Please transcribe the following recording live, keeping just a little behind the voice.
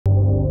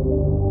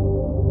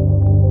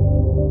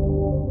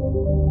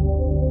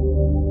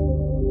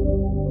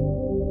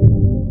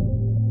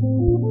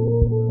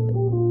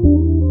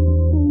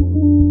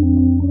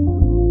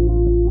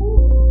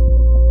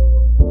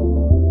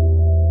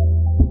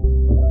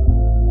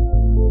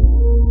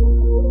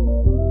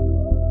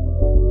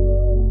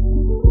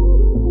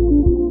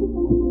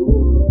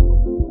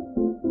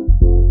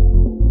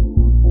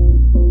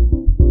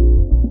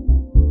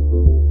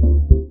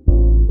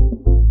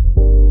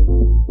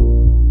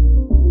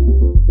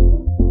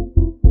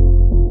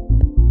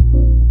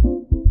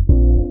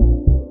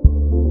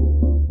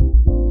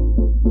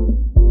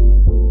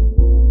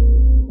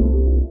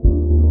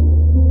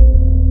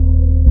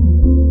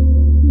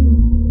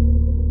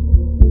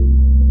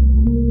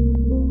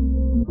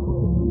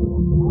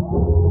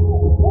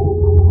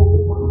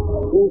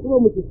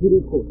kuba mu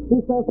kifiriko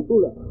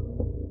sisasula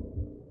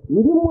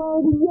ndi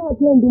mwangu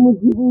ate ndi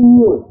muzibu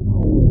nnyo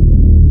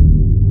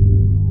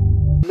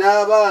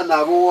n'abaana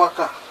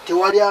ab'owaka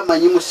tewali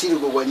amanyi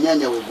musirigo gwa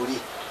nnyanja we guli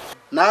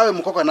naawe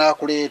mukoka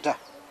n'akuleeta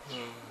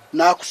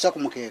n'akussa ku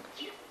mukeeka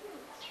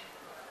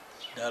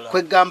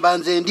kwegamba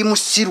nze ndi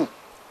musiru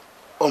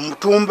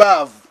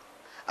omutumbaavu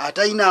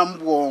atalinamu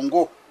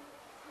bwongo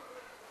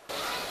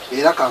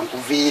era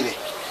kankuviire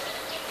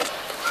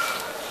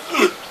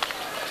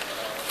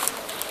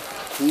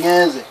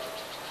ngenze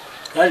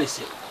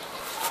kalise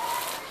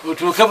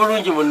otuuke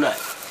bulungi munnaye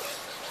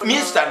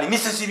Mr. and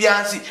Mrs.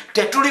 Byansi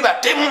tetuli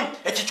batemu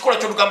ekikikola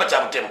ky'olugamba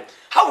kya butemu.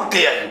 How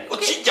dare you?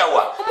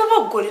 Okijawa.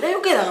 Omubogolera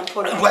yogera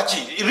mpola.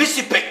 Lwaki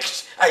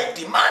respect. I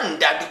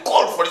demand and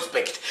call for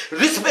respect.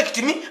 Respect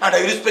me and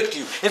I respect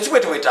you.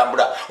 Ensikwete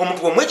wetambula.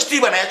 Omuntu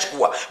omwekitiibwa naye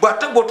akikuwa.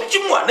 Bw'atagwa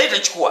tukimwa naye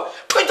takikuwa.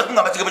 Twita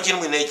kungamba kigambo kiri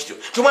mwine ekityo.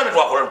 Tumwana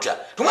twakola tutya.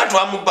 Tumwana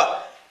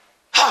twamubba.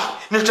 Ha,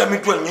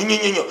 netamitwa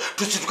nyinyo.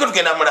 Tusituke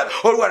tugenda mulabe.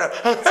 Olwala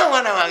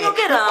mwana wange.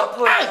 Yogera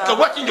mpola.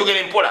 Lwaki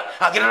njogera mpola?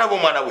 Agenda nabo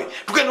omwana we.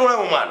 Tugenda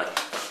olabo omwana.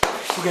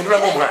 Tugenda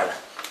olabo omwana.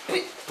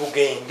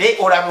 Tugende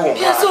olabo omwana.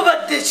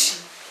 Yasobadde ki?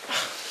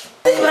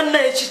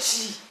 Banna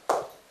ekiki.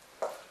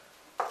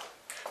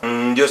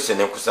 Ndyose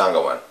nekusanga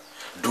wano.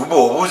 Duba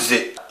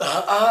obuze.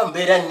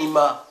 Mbeera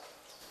nnima.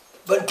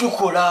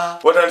 Batukola.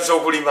 Watandise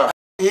okulima.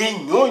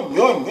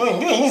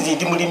 Nnyo yinzi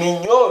ndi mulimi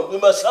nnyo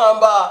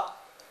masamba.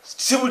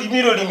 Si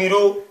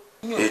bulimiro.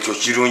 Ekyo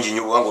kirungi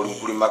nnyo kubanga oli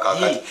mukulima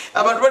kakati.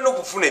 Abantu balina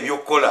okufuna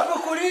ebyokukola.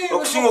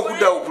 Okusinga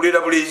okuddawo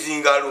okuleera buleezi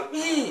ngalo.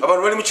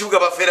 Abantu bali mu kibuga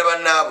bafeera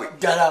bannaabwe.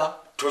 Ddala.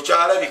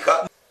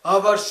 Tokyalabika.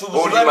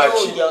 Abasuubuzi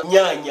baloonya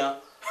nnyanya.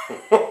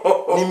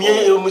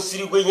 Nimye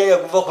omusiri gw'ennyanya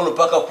guva kuno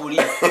paka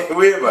kuli.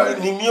 Weebale.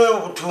 Nimye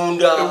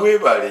obutunda.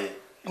 Weebale.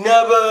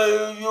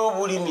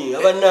 N'abyobulimi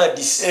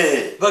abanadisi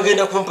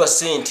bagenda kumpa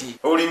sente.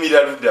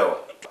 Olimira luddawa.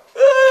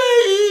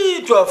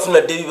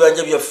 Twafuna dde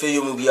ebibanja byaffe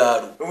eyo mu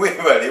byalo.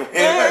 Weebale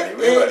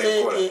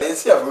kola.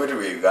 Ensi yaffe bwe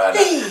tubeegaana.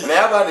 Naye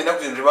abaana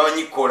ennaku zino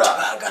tebamanyi kukola.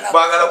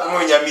 Baagala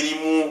kunoonya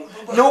mirimu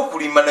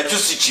n'okulima nakyo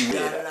si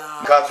kibeera.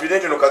 Kansubire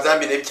kino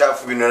kazambi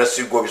n'ebikyafu bino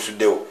nasigo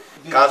obisuddewo.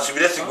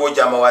 Kansubire sigo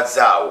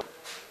gy'amawazaawo.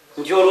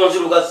 Nti olwo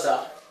nzirugaza.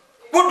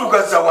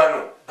 Butugaza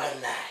wano.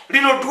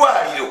 Lino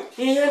ddwaliro.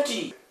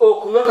 Nti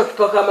okunywa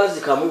akacupa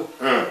k'amazzi kamu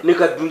ne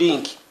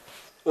kadulinki.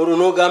 Olwo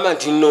n'ogamba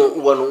nti nno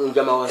wano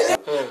njamawaza.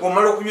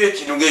 Omala okunywa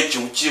ekintu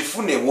ng'ekyo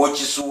kifune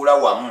w'okisuula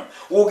wamu.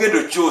 Ogenda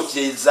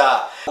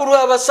okyosyeza. Olwo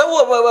abasawo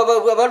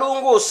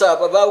abalongoosa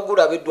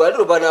bagula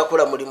ab'eddwaliro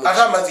banaakola mulimu.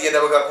 Ate amazzi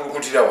genda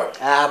bagakulukutira wano.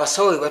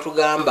 Abasawo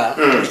batugamba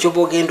ekyo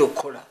bw'ogenda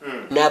okukola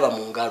naaba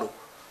mu ngalo.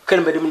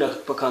 Kale mbadde muna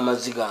akacupa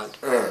k'amazzi gange.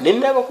 Ne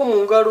nnaabako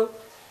mu ngalo.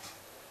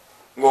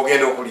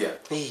 Ng'ogenda okulya.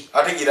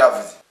 Ate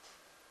giraavuzi.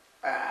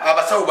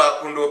 Abasawo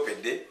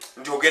bakundoopedde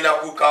nti ogenda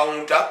ku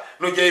kawunta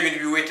n'ogyayo ebintu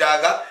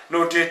biweetaaga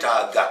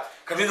n'oteetaaga.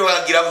 Kati zo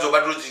giraavuzi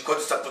obadde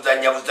ozikozesa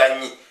kuzannya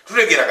buzannyi.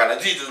 Tulegerakana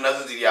ziizo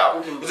nazo ziri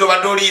awo. Ezo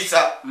obadde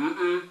oliisa.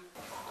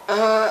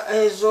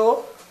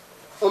 Ezo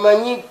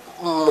omanyi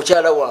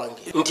mukyala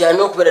wange nti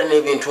alina okubeera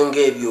n'ebintu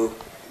ng'ebyo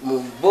mu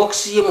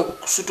bookisi ye mu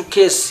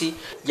sutukeesi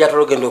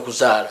gy'atala ogenda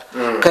okuzaala.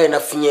 Kale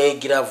nafunye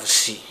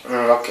giraavuzi.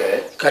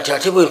 Kati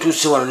ate bwe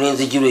ntuuse wano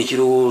n'enzijirwa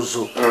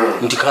ekirowoozo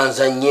nti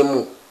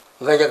kanzannyemu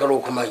nga njagala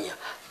okumanya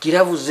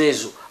giraavuzi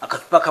ezo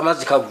akacupa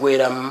k'amazzi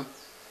kaggweramu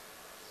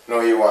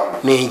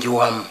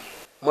n'enjiwamu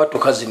mwattu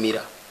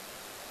kazimira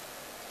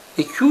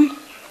ekyuyi.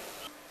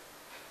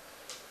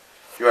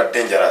 You are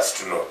dangerous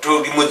to know.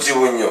 Tuli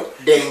muzibu nnyo.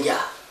 Danger.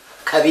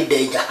 Kabi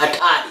danger.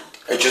 Hatari.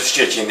 Ekyo si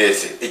kyo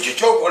kindeese. Ekyo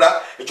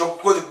kyokola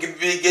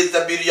ekyokugeza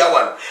biri ya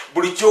wano.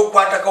 Buli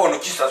kyokwatako wano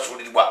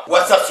kisasulirwa.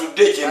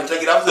 Wasasudde ekintu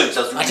tegiravuze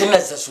kisasudde. Ate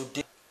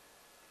nazisasudde.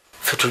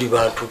 Ffe tuli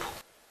bantu bo.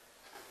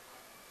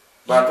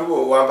 Bantu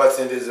bo wamba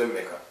sente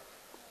zemmeka.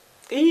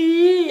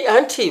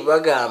 Anti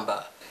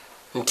bagamba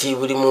nti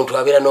buli muntu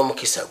abeera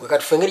n'omukisa gwe.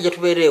 Kati ffe engeri gye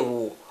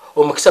tubeereewo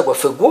omukisa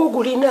gwaffe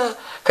gw'ogulina.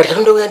 Kati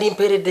Katonda we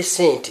yandimpeeredde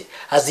ssente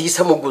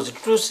aziyisa mu gwe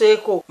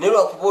zitutuuseeko. Ne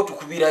lwakuba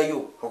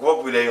otukubirayo. Okuba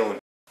kubirayo.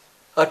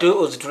 Ate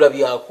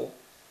ozitulabyako.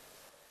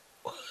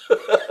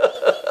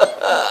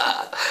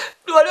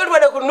 Wali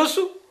otubadde ku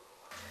nnusu.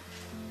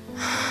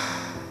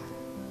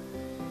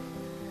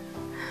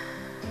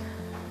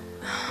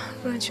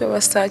 Lwaki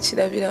oba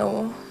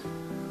sitaakirabirawo?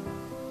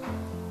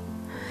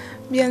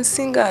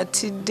 Byansi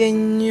ng'atidde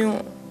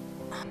nnyo.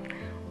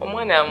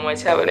 Omwana yamuwa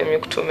kyabalemye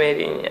kutuuma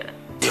erinnya.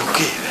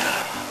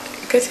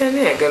 Kati ani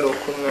ayagala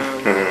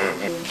okuŋŋamba?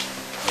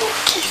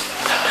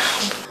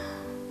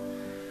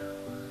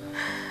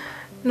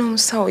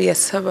 N'omusawo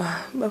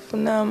yasaba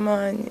bafune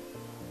amaanyi.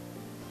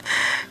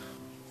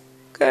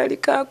 Kaali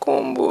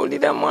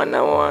kakumbuulira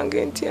mwana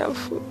wange nti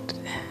afudde.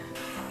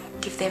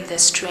 Give them the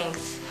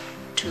strength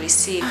to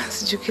receive.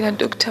 Sijjukira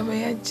dokita bwe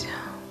yajja.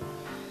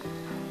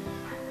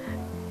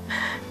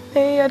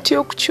 Naye yatya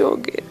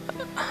okukyogera.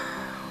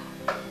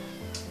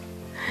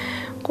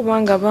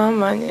 Kubanga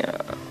baamanya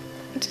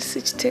nti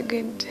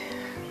sikitegedde.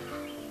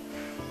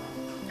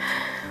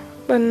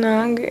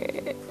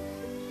 Bannange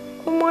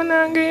omwana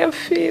wange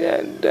yafiira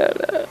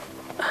ddala.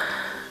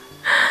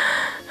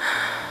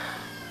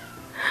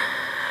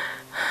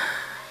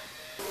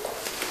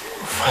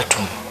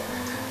 Fatuma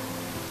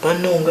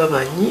banonga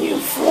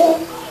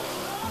banyifu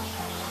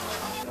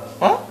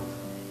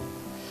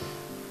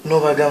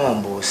nobagamba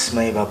mbu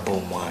osimayi babba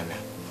omwana.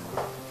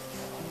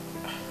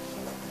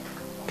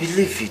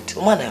 Believe it,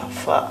 omwana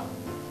yafa.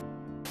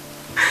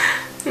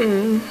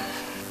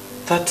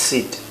 That's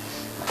it.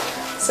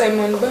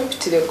 Simon,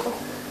 bampitireko.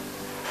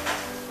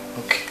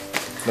 Okay,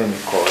 let me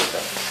call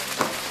them.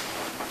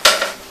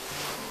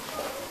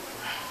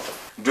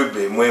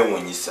 Dube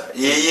mwewunyisa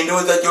yeye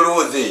ndowooza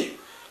gyolowooza eyo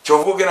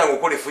kyova ogenda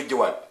ngaokola efujjo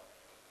wano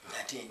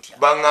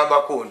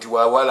baŋŋambako nti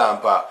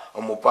wawalampa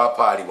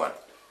omupaapaali wano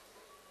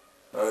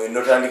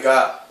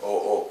notandika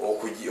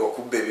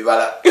okubba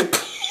ebibala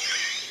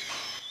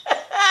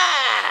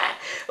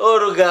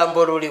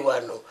Olugambo luli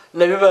wano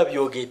nabyo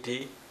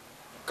babyogedde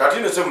kati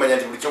no semumanya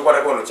nti buli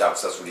kyokwatako ono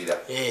kyakusasulira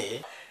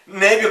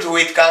n'ebyo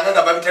teweekanga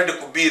nga babitadde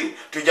ku biiru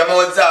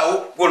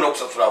tujamawazaawo gwona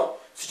okusasulawo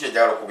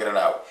sikyejagala okwogera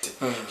naawe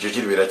ekyo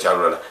kiribeera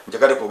kyalulala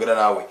njagala kwogera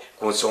naawe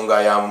ku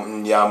nsonga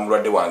ya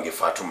mulwadde wange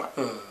Fatuma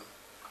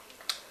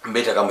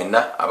mbeetaka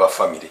mwenna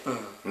abafamire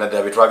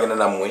naddala betwagenda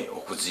nammwe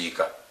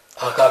okuziika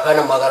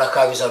akaakana mwagala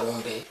kabiza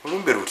lumbe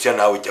olumbe lutya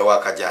naawe jjawo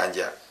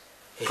akajanja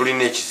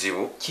tulina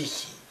ekizibu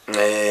kiki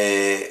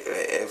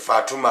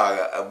Fatuma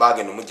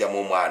bagenda omugjamu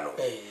omwana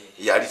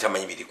yali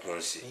tamanyi biri ku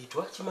nsi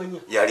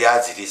yali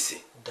azirise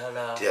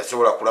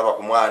teyasobola kulaba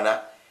ku mwana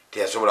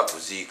teyasobola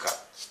kuziika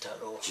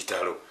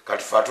kitalo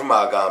kati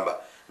Fatuma agamba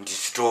nti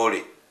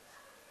sitole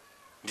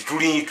nti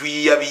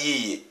tuyiiya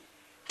biyiiye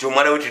nti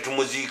omwana we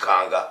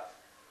tetumuziikanga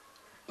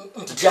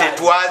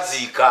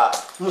tetwaziika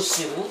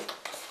musiru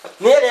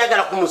naye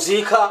yayagala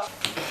kumuziika.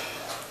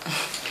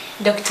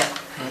 Dokita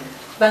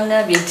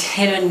bangambye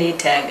nti ero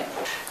neetaaga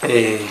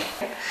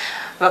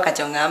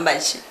wakati ongamba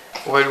ki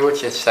waliwo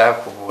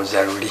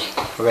kyekyakubuuza luli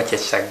oba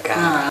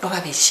kyekyagamba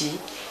oba biki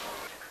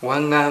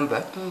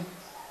waŋŋamba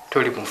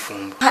toli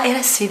mufumbo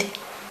era siri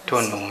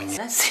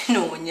tonoonya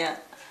sinoonya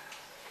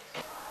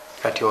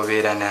kati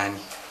obeera naani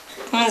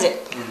nze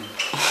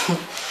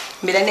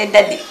mbeera ne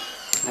dadi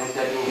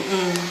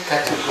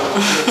kati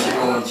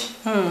kirungi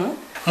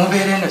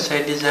mubeera eno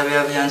saidi za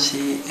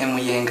Byansi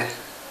emuyenga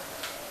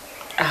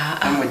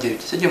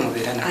sijje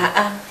mubeera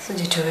na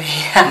sijje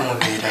tubeera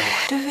mubeerawo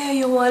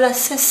tubeeyo wala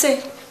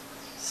sese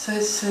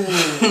sese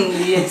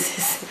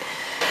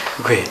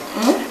gwe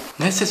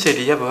naye sese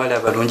eriyo abawala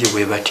abalungi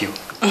bwe batyo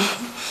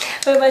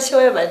we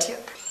batyo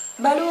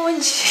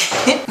balungi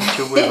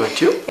batyo bwe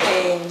batyo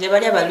nje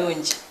bali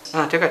abalungi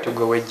ate kati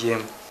gwe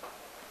wejjeemu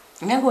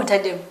nange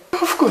ontaddemu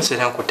of course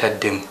era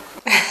nkutaddemu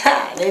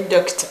naye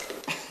dokita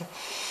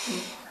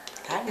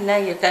kandi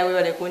nange kawe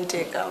bale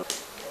kunteekamu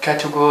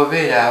kati gwe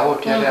obeera awo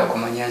tuyagala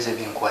kumanya nze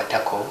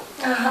binkwatako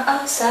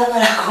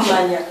saagala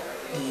kumanya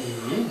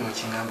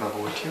nokiŋŋamba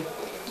bwotyo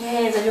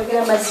nze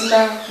njogera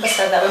mazima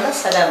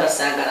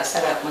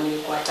basaagala kumanya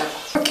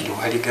bikwatako kiri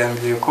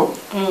waligambyeko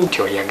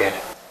nti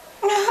oyagala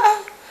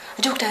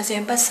ate okuta nze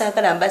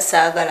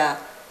mbasaagala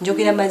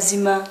njogera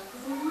mazima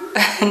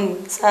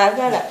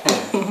saagala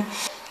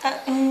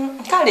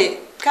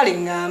kale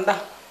ŋŋamba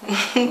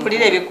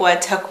mpulira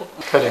ebikwatako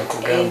kale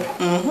nkugamba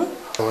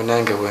obo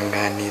nange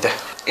bwengaanira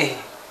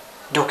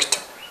dokita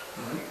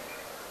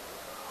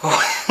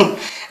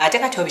ate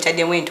kati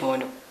obitaddemu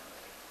entondo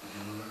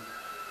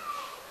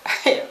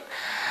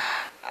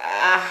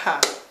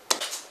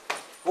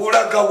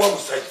olagawa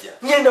musajja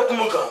ngenda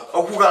kumugamba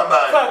okugamba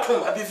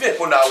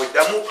abiveeko naawe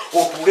ddamu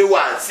otuule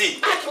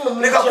wansi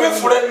leka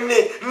kwefula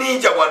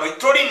ninja wano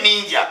toli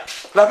ninja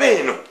laba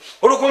eno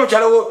olwokuba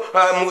omukyala wo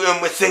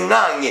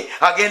seŋŋange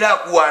agenda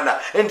akuwaana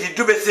nti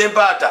tube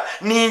sempaata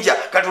ninja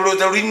kati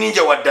olowooza luli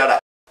ninja waddala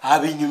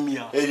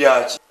abinyumya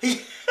ebyaki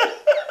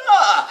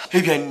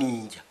ebya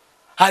ninja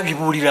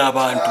abibuulira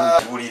abantu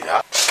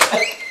bulira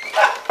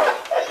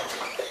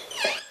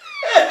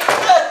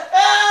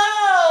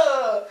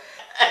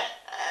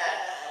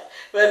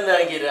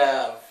bannange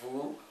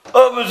laavu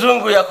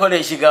omuzungu yakola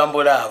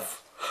ekigambo laavu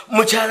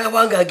mukyala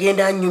wange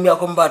agenda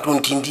anyumyako mu bantu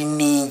nti ndi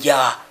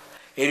ninja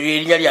eryo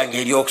erinnya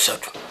lyange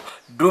eryokusatu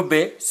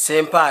Dube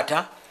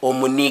Sempaata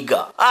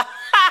Omuniga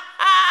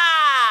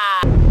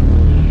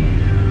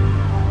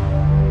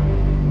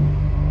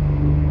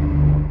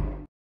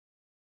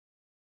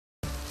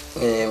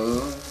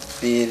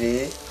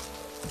Embiri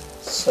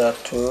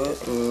satu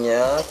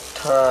nya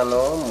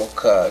tano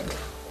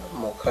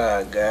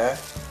mukaaga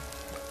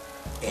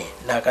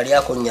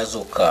nakalyako nnya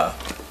zokka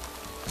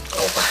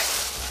oba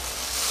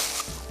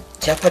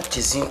kyapati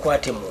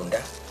tezinkwate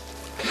munda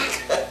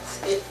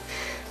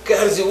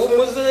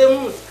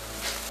kanziwumuzeemu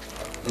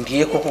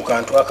ndyeko ku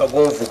kantu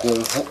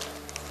akagonvugonvu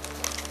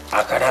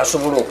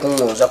akanasobola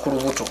okuŋŋonza ku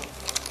lubuto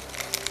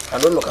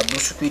kanono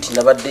kabisukwiti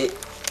nabadde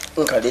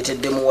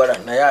nkaleetedde muwala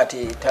naye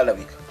ate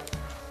talabika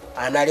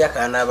anaalya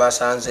kaanaaba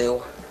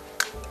asanzeewo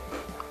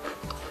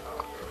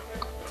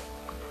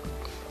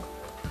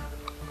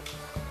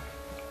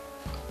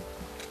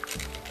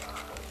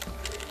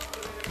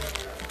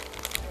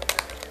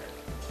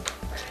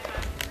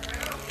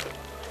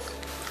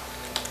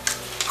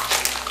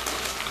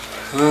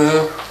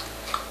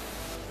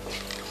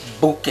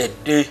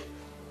bukedde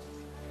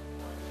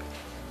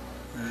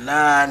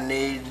la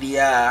ne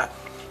lya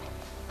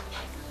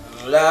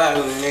la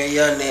ne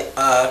ya ne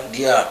a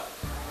lya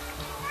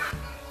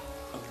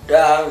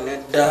da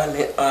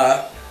ne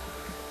a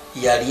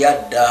ya lya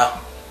da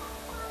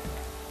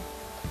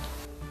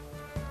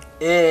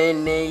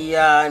ne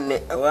ya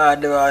ne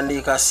wade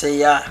wandika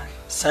seya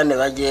sane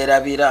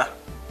bajerabira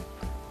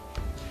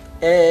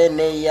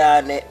ne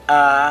ya ne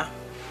a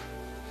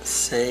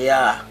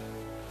seya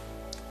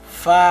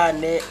fa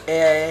ne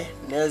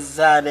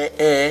za ne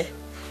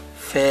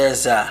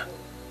feza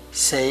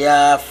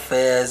seya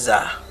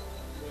feza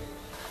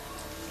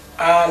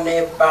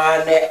ane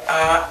ba ne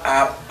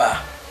a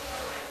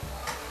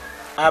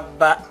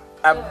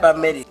abba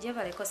meri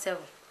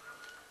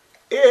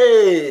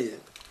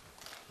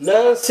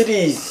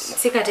Nansiris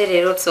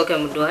sikaterero tusoke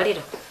mu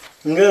ddwaliro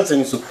nganza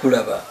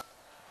nisukulaba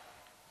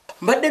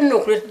mbadde nno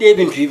okuletedde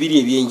ebintu bibiri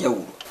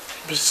ebyenjawulo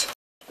biki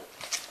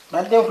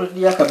mbadde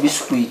nkuletedde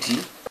akabiskwiti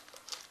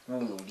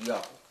buno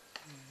olyako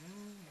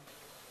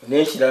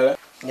n'ekirala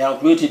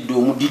nyankuletedde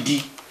omudidi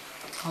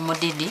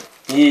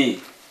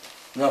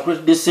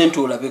nyankuletedde sente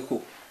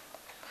olabeko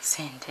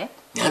sente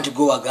nanti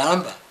gwe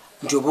wagamba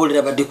nti oba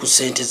olirabadde ku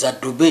sente za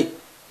Dubai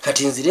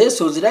kati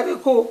nzireese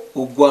ozirabeko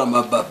ogwa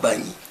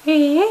amababbanyi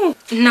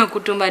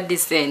nakutuma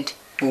disente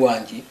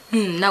wangi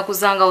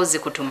nakuzangawo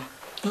zikutuma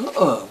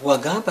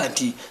wagamba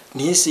nti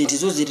naye sente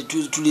zo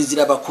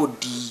tulizirabako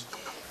ddi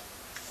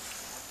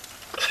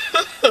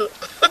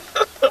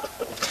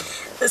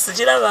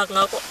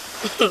sikirabangako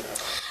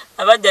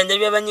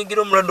abajjanjabi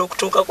abanyigira omulwadde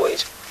okutuuka ku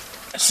ekyo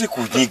si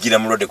kunyigira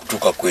mulwadde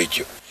kutuuka ku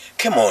ekyo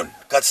kemon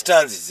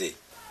kasitanzize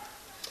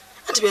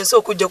anti byensi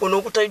okujjako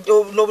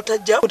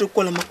n'obutajja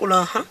tekukola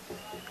makulu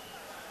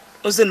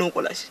oze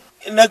n'okolaki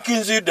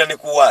nakinziyudda ne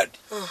ku waadi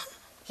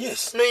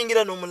yes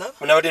noyingira n'omulaba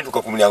nabadde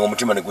ntuuka ku mulyango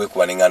omutima ne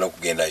gwekuba ne ŋŋaana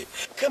okugendayo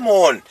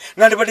kemon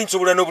nandibadde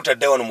nsobola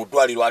n'obutadde wano mu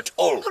ddwaliro at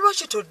all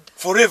lwaki todda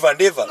forever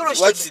and ever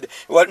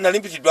nali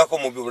mpitiddwako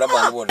mu bulamu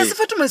bwange bwonna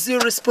Fatuma is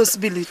your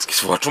responsibility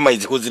Fatuma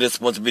is whose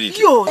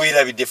responsibility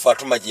wirabidde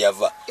Fatuma gye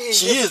yava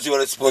she is your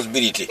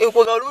responsibility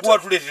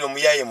watuleetera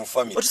omuyaaye mu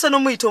family otusa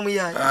n'omuyita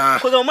omuyaaye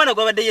kwega omwana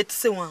gwabadde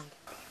yettise wange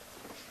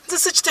nze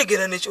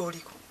sikitegeera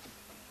nekyoliko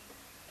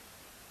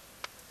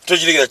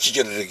tokiregera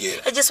kikyo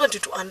totegeera I just want you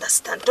to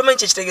understand tomanyi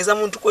kyekitegeeza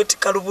muntu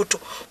kwetikka lubuto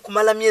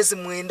kumala myezi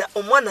 9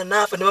 omwana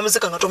naafa ne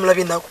bamuzika nga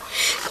tomulabye nako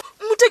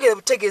mutegeera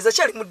butegeeza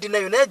kyali mu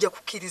ddinayo naye ajja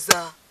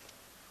kukkiriza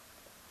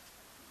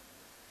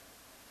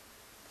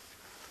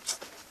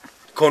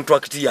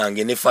contract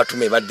yange ne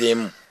Fatuma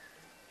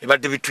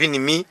ebadde between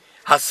me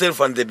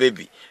herself and the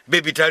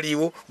baby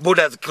taliwo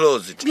borders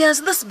closed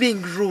yes that's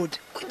being rude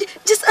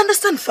just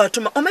understand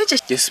Fatuma omanyi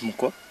yes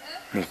muko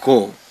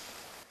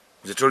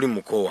nze toli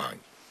muko wange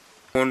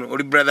ono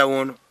oli brother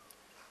wono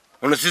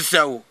ono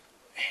sister wo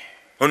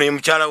ono ye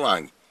mukyala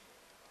wange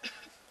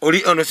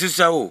oli ono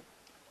sister wo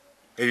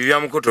ebyo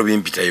byamukoto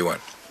bimpitayo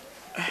wano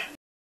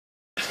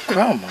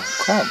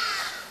come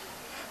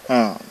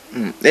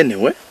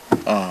anyway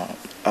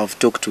I've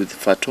talked with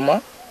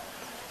Fatuma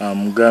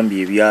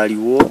mugambye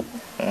ebyaliwo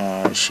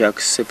she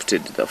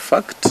accepted the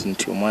fact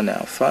nti omwana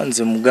yafa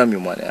nze mugambye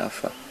omwana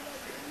yafa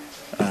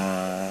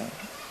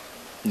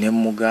ne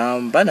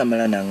mugamba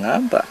namala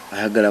nangamba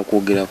ayagala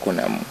kwogerako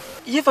nammwe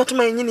ye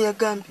Fatuma yennyini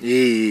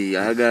yagambye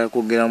ayagala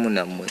kwogeramu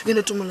nammwe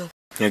tugende tumulaba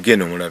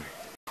yagenda omulabe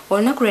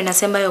olunaku lwe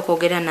nasembayo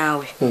okwogera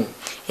naawe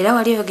era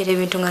wali oyogera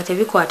ebintu nga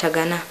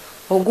tebikwatagana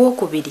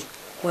ogwokubiri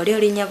wali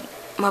olinya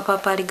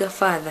mapapaali ga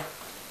father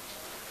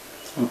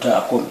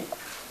mutaakomi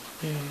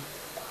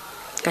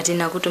kati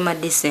nakutuma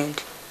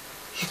decent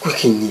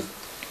ikwekinyi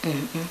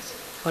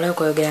olaba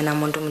kweyogera na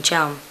muntu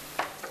mukyamu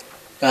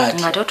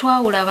kati nga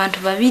totwawula abantu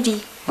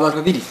babiri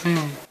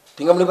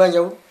tinga mule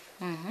banjawulo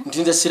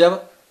nti nze siraba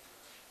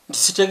nti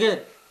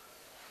sitegeera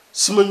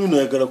simanyi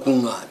noyagala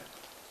kuŋŋaana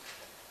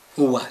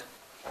owaali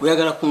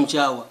oyagala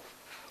kunkyawa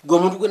gwe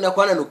omuntu gwe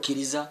nakwana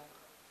nokkiriza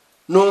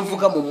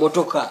n'onvuga mu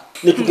mmotoka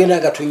ne tugenda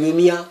nga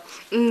tunyumya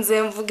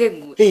nze nvuge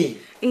gwe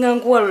nga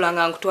nkuwalula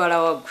nga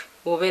nkutwala waggwe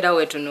obeera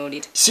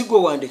wetunuulira si gwe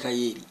wandika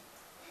yeeri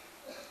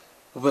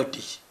obadde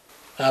ki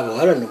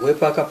abawala ne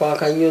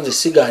bwepaakapaaka nnyo nze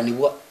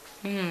sigaanibwa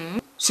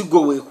si gwe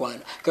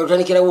weekwana kale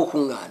otandikirawo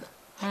okuŋŋaana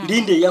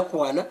linda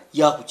eyakwana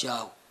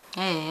yakukyawo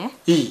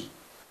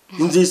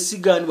nze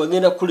sigaanibwa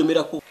ngenda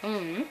kukulemerako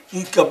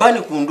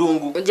kabani ku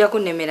ndungu ojja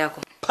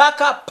kunnemerako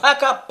paka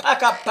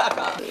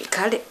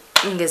kale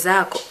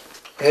ngezaako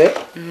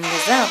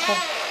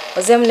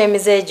ozeemu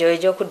n'emize egyo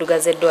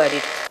egy'okuddugaza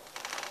eddwaliro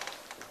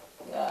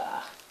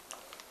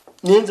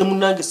naye nze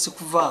munnange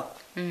sikuvaako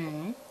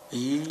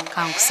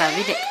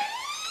kankusabire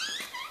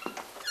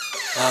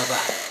aba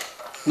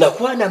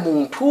nakwana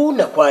muntu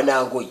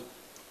nakwana ngoyi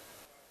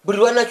buli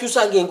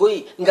lwanakyusanga engoyi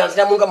nga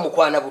nziramu nga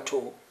mukwana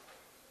buto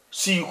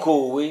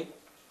siikoowe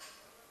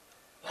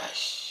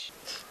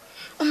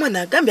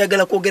omwana agambye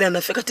agala kwogera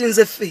naffe kati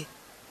nze ffe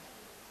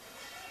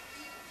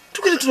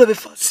tugende tulabe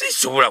Fatuma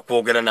sisobola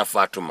kwogera na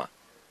Fatuma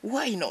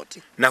why not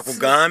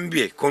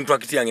nakugambye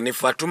contract yange ne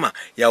Fatuma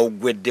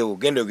yawuggweddewo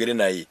genda ogere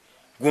naye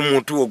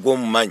gwomuntu wo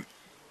gw'omumanyi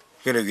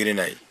genda ogere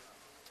naye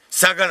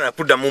saagala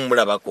nakuddamu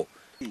mulabako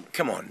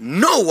Come on,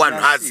 no one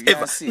has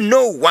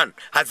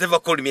ever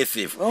called me a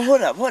thief. Oh,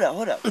 hold up.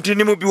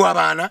 Ntini mubi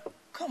wabana.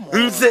 Come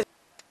on. Nze.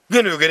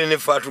 Gene yogere ne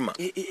Fatuma.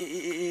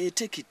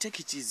 Take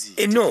it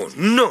easy. No.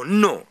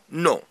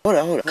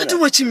 Hold Kati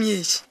wachimye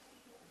iki?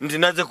 Ndi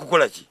naze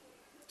kukola ki?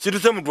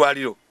 Situse mu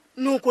dwaliro.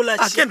 Nukola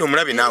ki? Akendo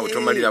mulabi nawe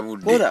tomalira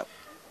budde. Hold up.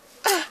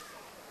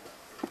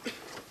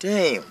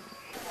 Damn.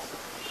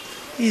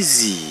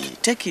 Easy.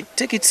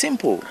 Take it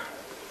simple.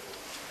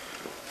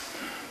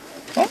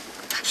 Huh?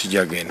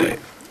 Sijagenda.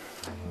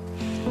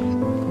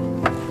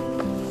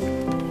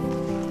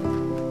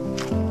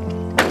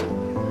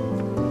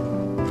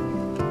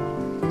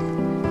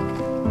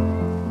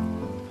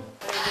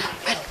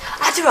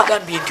 Ati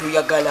bagambye nti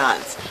oyagala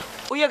nze.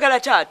 Oyagala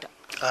taata?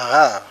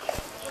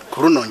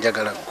 Kuruno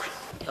njagala gwe.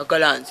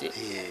 Oyagala nze?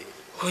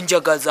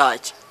 Onjagaza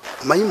ki?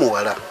 Manyi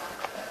muwala.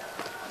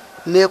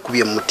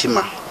 Neekubye mu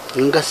mutima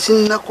nga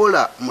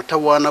sinnakola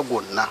mutawaana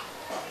gwonna.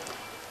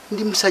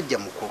 Ndi musajja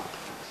mukulu.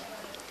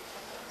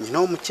 Nina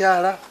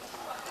omukyala,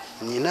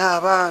 nina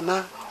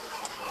abaana,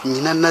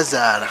 nina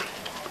nazaala.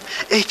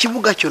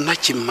 Ekibuga kyonna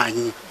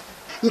kimmanyi.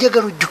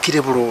 Njagala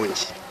ojjukire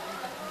bulungi.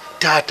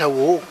 Taata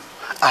wo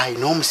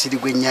ayina omusiri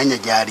gw'ennyaanya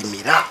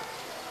gy'alimira.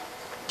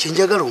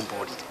 Kyenjagala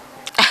ombuulire.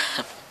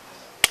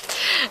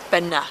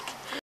 Bannange.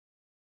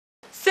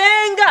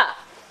 Senga!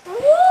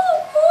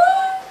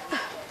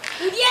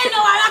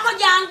 Ndieno walako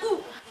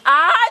jangu.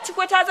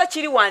 Kikwetaaza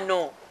kiri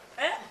wano.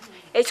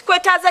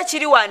 Ekikwetaaza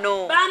kiri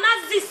wano.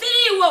 Bamazzi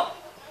siriwo.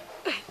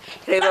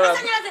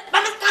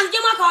 Bamakanjye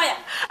mwaka oya.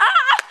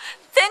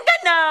 Senga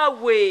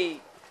naawe.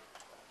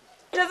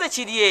 Kikwetaaza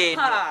kiri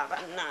eno.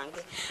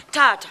 Bannange.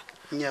 Taata.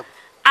 Nyabo.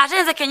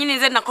 Ate nze kenyini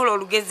nze nakola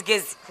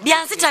olugezigezi.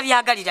 Byansi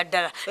tabyagalira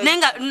ddala. Naye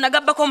nga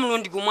nagabbako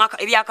omulundi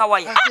gumwaka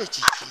ebyakawaya.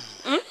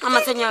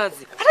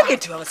 Amasannyalaze. Ate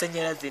genti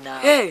amasannyalaze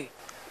naawe.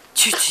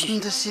 Kiki?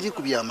 Nze siri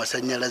ku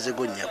byamasannyalaze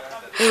go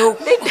nyabo.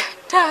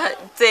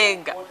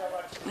 Senga.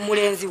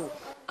 Mulenzi wo.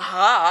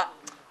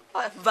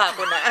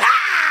 Vaako na.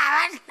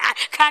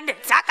 Kande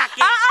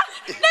sakake.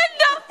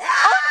 Nenda.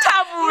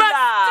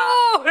 Otabula.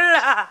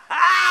 Tula.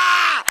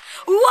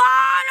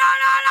 Wala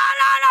la.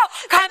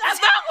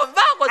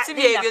 Vaako si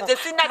byebyo nze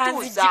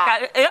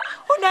sinnatuusa.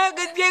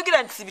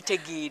 Onayegebyegera nti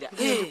sibitegeera.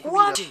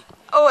 Wati.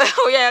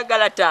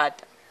 Oyayagala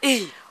taata.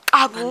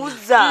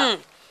 Abuuza.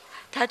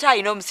 Taata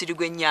alina omusiri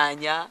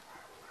gw'ennyaanya.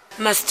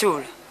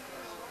 Masitula.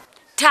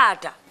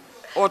 Taata.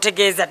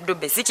 Otegeeza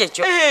ddube si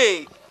kyekyo.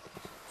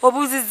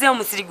 Obuuzizza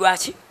omusiri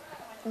gwaki?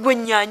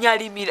 Gw'ennyaanya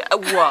alimira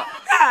wa.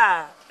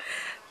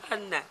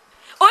 Anna.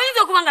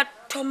 Oyinza okuba nga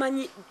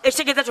tomanyi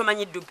ekitegeeza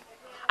tomanyi ddube.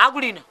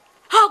 Agulina.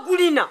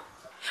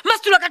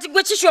 Masitula kati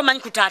gwe kiki omanyi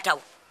ku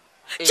taatawo?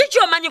 Kiki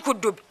omanyi ku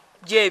ddube?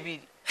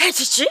 Gyebiri.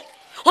 Kiki?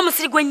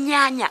 Omusiri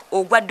gw'ennyaanya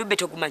ogwa ddube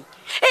togumanyi.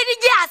 Eri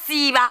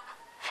gyasiiba.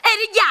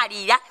 Eri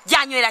gyaliira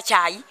gyanywera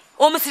kyayi.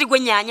 Omusiri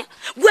gw'ennyaanya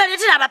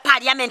gwereetera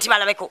abapaliyamenti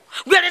balabeko.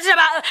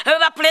 Gwereetera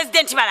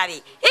abapulezidenti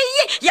balabe.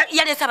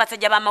 Yaleese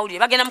abasajja b'amawulire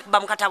bagenda mukuba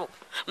mu katabo.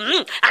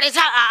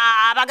 Aleeta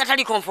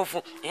abagataliko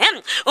nfufu.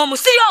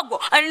 Omusiri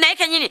ogwo naye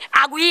kenyini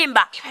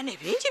aguyimba. Bane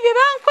bingi bye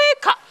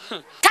bankweka.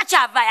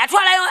 Takyavaayo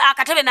atwalayo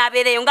akatebe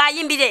n'abeereyo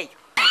ng'ayimbira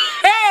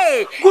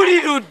eyo.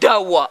 Guli ludda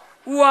wa?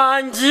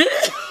 Wangi.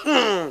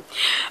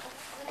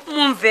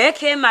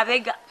 Munveeko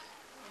emabega.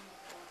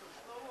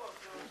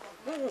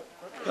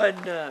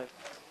 Bannange.